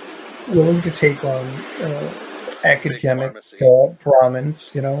 He's willing to take on academic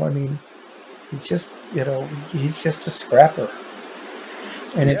Brahmins. I mean, he's just a scrapper,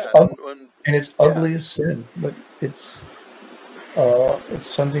 and it's ugly as sin, but it's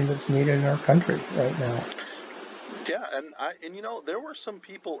something that's needed in our country right now. Yeah, and there were some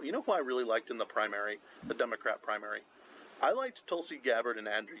people. Who I really liked in the primary, the Democrat primary. I liked Tulsi Gabbard and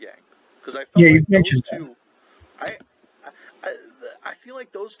Andrew Yang because I felt like those two. I feel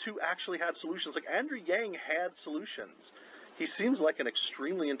like those two actually had solutions. Like Andrew Yang had solutions. He seems like an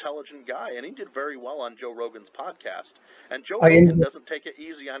extremely intelligent guy, and he did very well on Joe Rogan's podcast. And Joe Rogan doesn't take it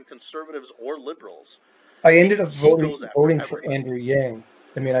easy on conservatives or liberals. I ended up voting for Andrew Yang.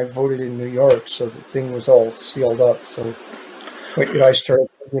 I mean, I voted in New York, so the thing was all sealed up. So, but I started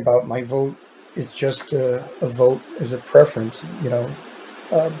thinking about my vote is just a vote as a preference.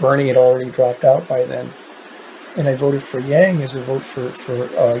 Bernie had already dropped out by then, and I voted for Yang as a vote for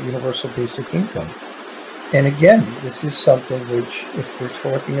universal basic income. And again, this is something which, if we're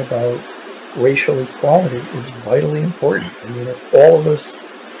talking about racial equality, is vitally important. I mean, if all of us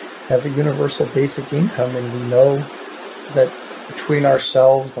have a universal basic income and we know that between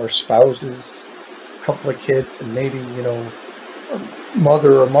ourselves, our spouses, a couple of kids, and maybe, a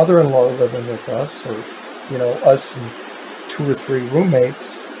mother or mother-in-law living with us, or, us and 2 or 3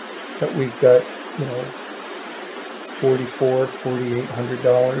 roommates, that we've got,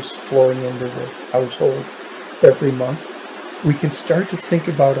 $4,800 flowing into the household every month, we can start to think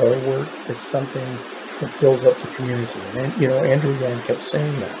about our work as something that builds up the community. And, Andrew Yang kept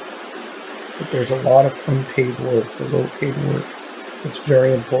saying that there's a lot of unpaid work or low-paid work that's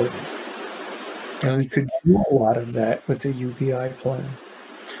very important. And we could do a lot of that with the UBI plan.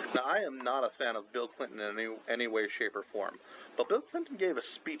 Now, I am not a fan of Bill Clinton in any way, shape, or form, but Bill Clinton gave a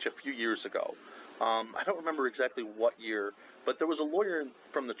speech a few years ago. I don't remember exactly what year, but there was a lawyer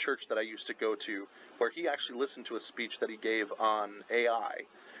from the church that I used to go to where he actually listened to a speech that he gave on AI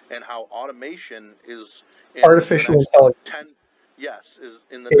and how automation is in Artificial the next intelligence. 10, yes, is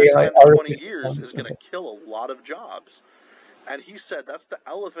in the AI, next 10 to 20 artificial years is going to intelligence. kill a lot of jobs. And he said that's the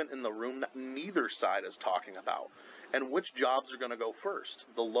elephant in the room that neither side is talking about. And which jobs are going to go first?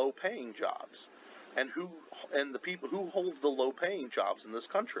 The low-paying jobs. And the people who holds the low-paying jobs in this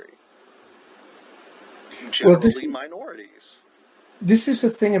country? Generally minorities. This is the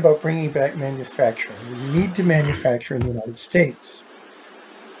thing about bringing back manufacturing. We need to manufacture in the United States.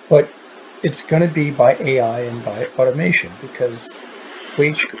 But it's going to be by AI and by automation because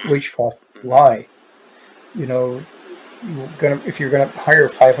wage costs lie. You know, if you're gonna hire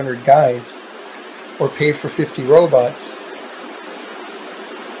 500 guys or pay for 50 robots,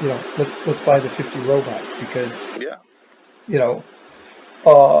 you know, let's buy the 50 robots because you know.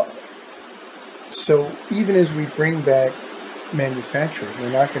 So even as we bring back manufacturing, we're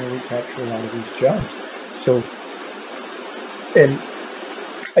not going to recapture a lot of these jobs. So, and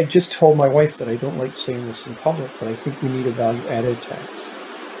I just told my wife that I don't like saying this in public, but I think we need a value-added tax.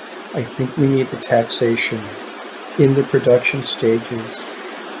 I think we need the taxation in the production stages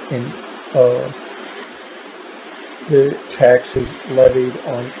and the taxes levied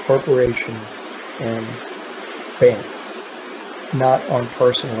on corporations and banks, not on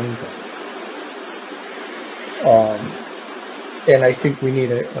personal income. And I think we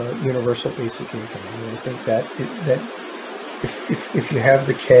need a universal basic income. I mean, I think that if you have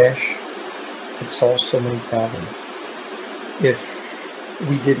the cash, it solves so many problems. If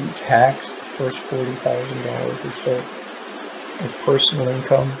we didn't tax the first $40,000 or so of personal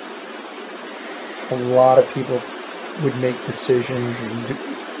income, a lot of people would make decisions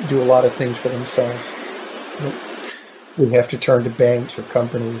and do a lot of things for themselves that we have to turn to banks or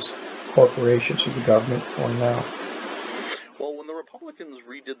companies, corporations, or the government for now. Well, when the Republicans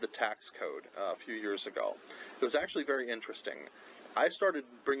redid the tax code a few years ago, it was actually very interesting. I started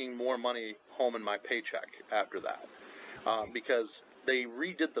bringing more money home in my paycheck after that because they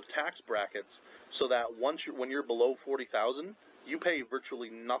redid the tax brackets so that when you're below 40,000, you pay virtually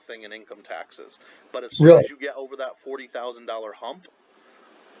nothing in income taxes. But as soon as you get over that $40,000 hump,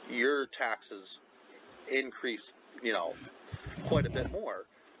 your taxes increase, quite a bit more,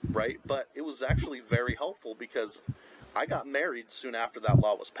 right? But it was actually very helpful because I got married soon after that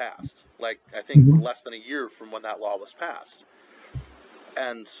law was passed. Like, I think less than a year from when that law was passed.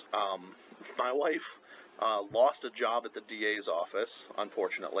 And my wife lost a job at the DA's office,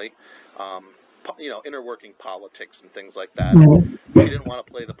 unfortunately. Inner working politics and things like that. She didn't want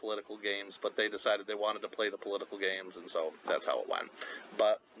to play the political games, but they decided they wanted to play the political games, and so that's how it went.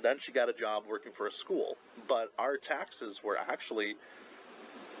 But then she got a job working for a school. But our taxes were actually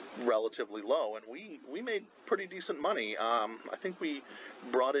relatively low, and we made pretty decent money. I think we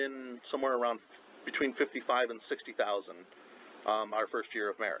brought in somewhere around between $55,000 and $60,000 our first year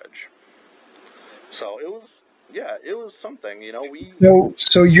of marriage. So it was something,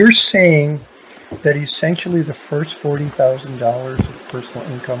 So you're saying that essentially the first $40,000 of personal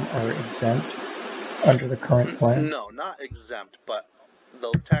income are exempt under the current plan? No, not exempt, but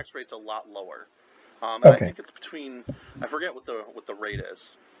the tax rate's a lot lower. And I think it's between, I forget what the rate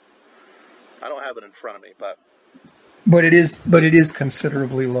is. I don't have it in front of me, but it is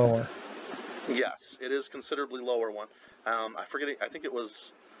considerably lower. Yes, it is considerably lower one. I forget. I think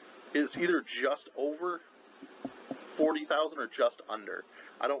it's either just over 40,000 or just under.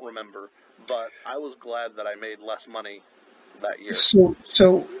 I don't remember, but I was glad that I made less money that year. So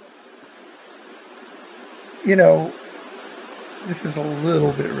this is a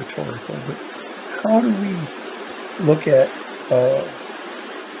little bit rhetorical, but how do we look at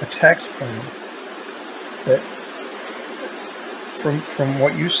a tax plan that, from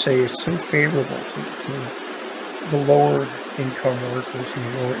what you say, is so favorable to the lower income workers and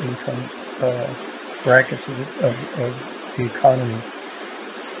the lower incomes brackets of the economy?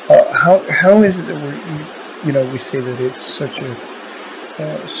 How is it that we say that it's such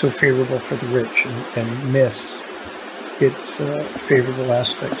so favorable for the rich and miss its favorable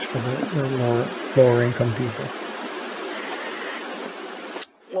aspects for the lower income people?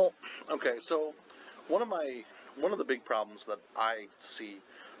 Well, okay, so one of the big problems that I see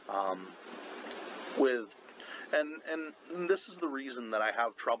with and this is the reason that I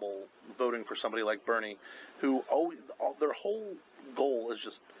have trouble voting for somebody like Bernie, who their whole goal is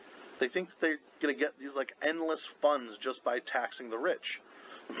just, they think that they're going to get these like endless funds just by taxing the rich,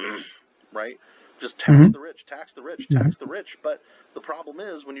 right? Just tax the rich, tax the rich, tax the rich. But the problem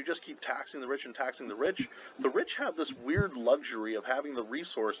is, when you just keep taxing the rich and taxing the rich have this weird luxury of having the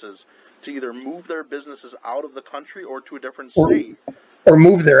resources to either move their businesses out of the country or to a different state. Or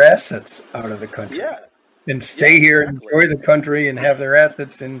move their assets out of the country. Yeah. And stay here and enjoy the country and have their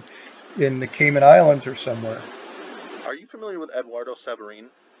assets in the Cayman Islands or somewhere. Are you familiar with Eduardo Severin,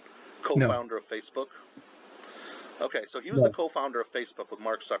 co-founder of Facebook? Okay, so he was the co-founder of Facebook with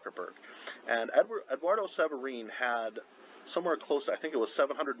Mark Zuckerberg. And Eduardo Severin had somewhere close to, I think it was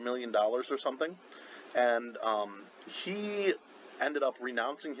 $700 million or something. And he ended up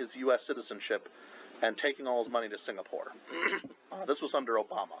renouncing his U.S. citizenship and taking all his money to Singapore. This was under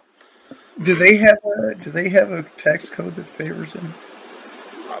Obama. Do they have a tax code that favors him?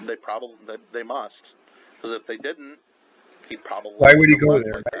 They must, because if they didn't, he'd probably. Why would he go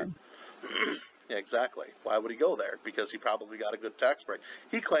there? Like yeah, exactly. Why would he go there? Because he probably got a good tax break.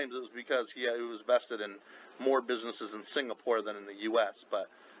 He claims it was because he was vested in more businesses in Singapore than in the U.S. But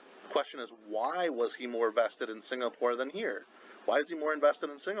the question is, why was he more vested in Singapore than here? Why is he more invested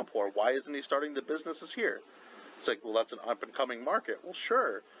in Singapore? Why isn't he starting the businesses here? It's like, well, that's an up-and-coming market. Well,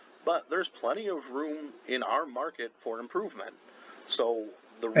 sure, but there's plenty of room in our market for improvement. So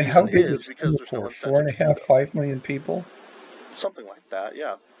the reason and how big is because there's no 4.5, 5 million people? Something like that,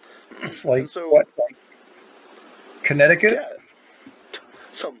 yeah. It's like, like Connecticut? Yeah,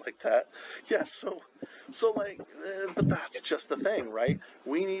 something like that. Yeah, so like, but that's just the thing, right?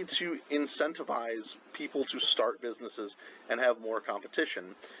 We need to incentivize people to start businesses and have more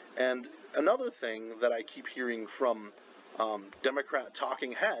competition. And another thing that I keep hearing from Democrat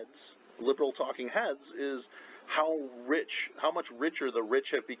talking heads, liberal talking heads, is how much richer the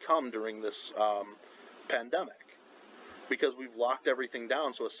rich have become during this pandemic. Because we've locked everything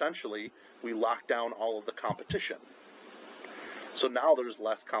down, so essentially we locked down all of the competition. So now there's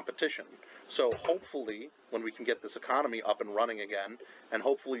less competition. So hopefully, when we can get this economy up and running again, and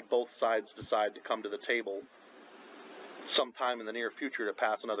hopefully both sides decide to come to the table sometime in the near future to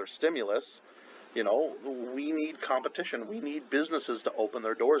pass another stimulus, we need competition. We need businesses to open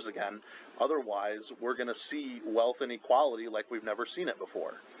their doors again. Otherwise, we're going to see wealth inequality like we've never seen it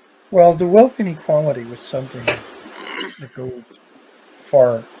before. Well, the wealth inequality was something that goes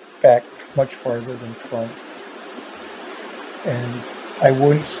far back, much farther than Trump. And I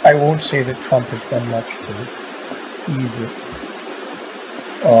won't say that Trump has done much to ease it.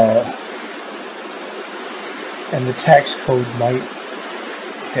 And the tax code might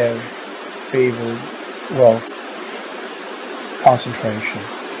have favored wealth concentration.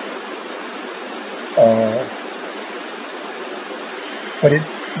 But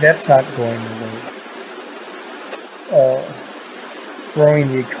that's not going away. Growing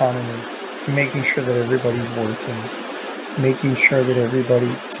the economy, making sure that everybody's working, making sure that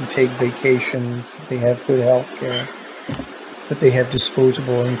everybody can take vacations, they have good health care, that they have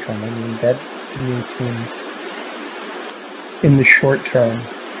disposable income. I mean, that to me seems, in the short term,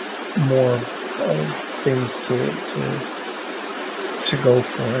 more things to go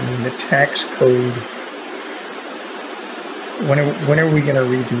for. I mean, the tax code, when are we going to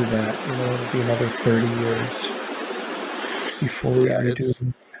redo that? It'll be another 30 years before we redo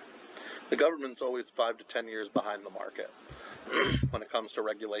it. The government's always 5 to 10 years behind the market when it comes to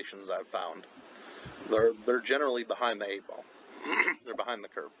regulations. I've found they're generally behind the 8 ball. They're behind the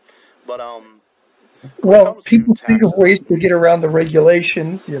curve. But well, people think of ways to get around the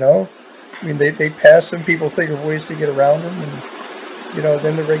regulations. I mean, they pass them. People think of ways to get around them, and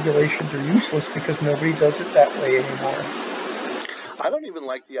then the regulations are useless because nobody does it that way anymore. I don't even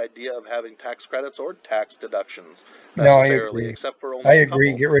like the idea of having tax credits or tax deductions necessarily. No, I agree. Except for only I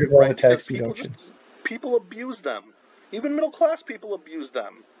agree. Get rid of all the tax deductions. People abuse them. Even middle class people abuse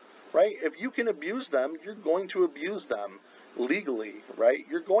them, right? If you can abuse them, you're going to abuse them legally, right?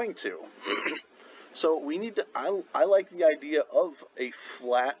 You're going to. So we need to. I like the idea of a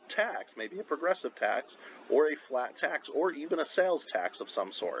flat tax, maybe a progressive tax, or a flat tax, or even a sales tax of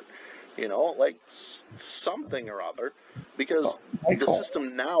some sort. Like something or other, because the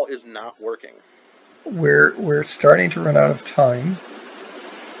system now is not working. We're starting to run out of time,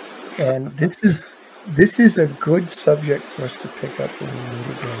 and this is a good subject for us to pick up when we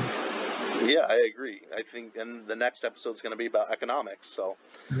meet again. Yeah, I agree. I think, and the next episode is going to be about economics, so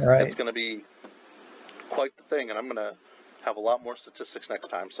it's going to be quite the thing, and I'm going to have a lot more statistics next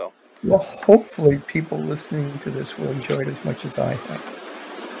time. So, well, hopefully, people listening to this will enjoy it as much as I have.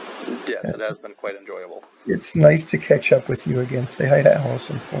 Yes, it has been quite enjoyable. It's nice to catch up with you again. Say hi to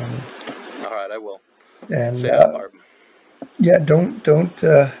Allison for me. All right, I will. And say hi, Barb. Yeah, don't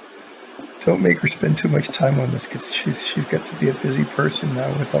Don't make her spend too much time on this because she's got to be a busy person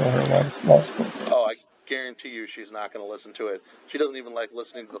now with all her law school classes. Oh, I guarantee you she's not going to listen to it. She doesn't even like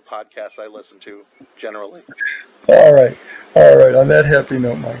listening to the podcasts I listen to generally. All right. On that happy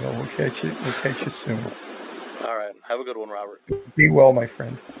note, Michael, we'll catch you soon. All right. Have a good one, Robert. Be well, my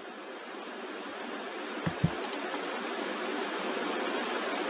friend.